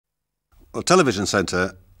Well, Television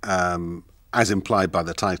Centre, as implied by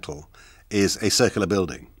the title, is a circular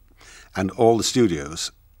building, and all the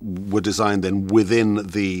studios were designed then within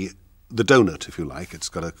the donut, if you like. It's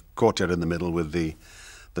got a courtyard in the middle with the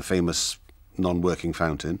famous non-working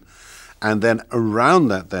fountain, and then around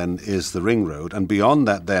that then is the ring road, and beyond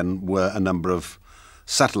that then were a number of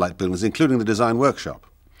satellite buildings, including the design workshop.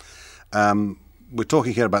 We're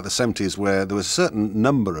talking here about the 70s, where there was a certain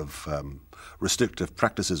number of restrictive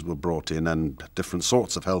practices were brought in and different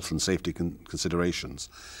sorts of health and safety considerations.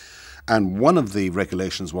 And one of the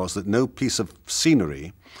regulations was that no piece of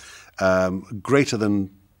scenery greater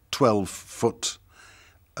than 12 foot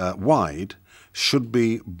wide should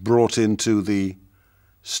be brought into the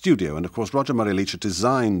studio. And of course, Roger Murray Leach had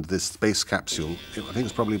designed this space capsule, I think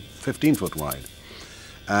it's probably 15 foot wide.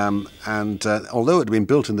 Although it had been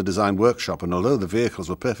built in the design workshop, and although the vehicles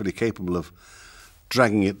were perfectly capable of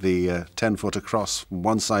dragging it the 10 foot across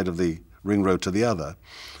one side of the ring road to the other,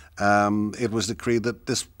 it was decreed that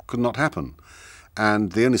this could not happen.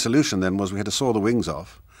 And the only solution then was we had to saw the wings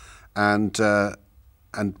off and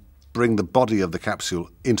bring the body of the capsule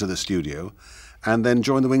into the studio and then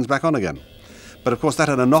join the wings back on again. But of course that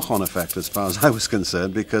had a knock-on effect as far as I was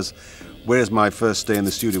concerned, because whereas my first day in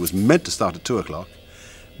the studio was meant to start at 2 o'clock,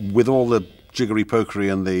 with all the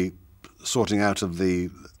jiggery-pokery and the sorting out of the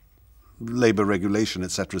labour regulation,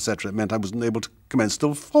 etc., it meant I wasn't able to commence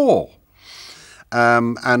till 4.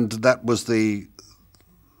 And that was the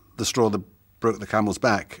straw that broke the camel's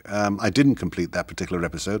back. I didn't complete that particular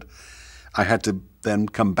episode. I had to then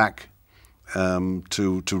come back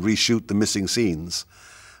to reshoot the missing scenes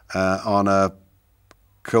on a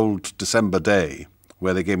cold December day,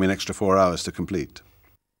 where they gave me an extra 4 hours to complete.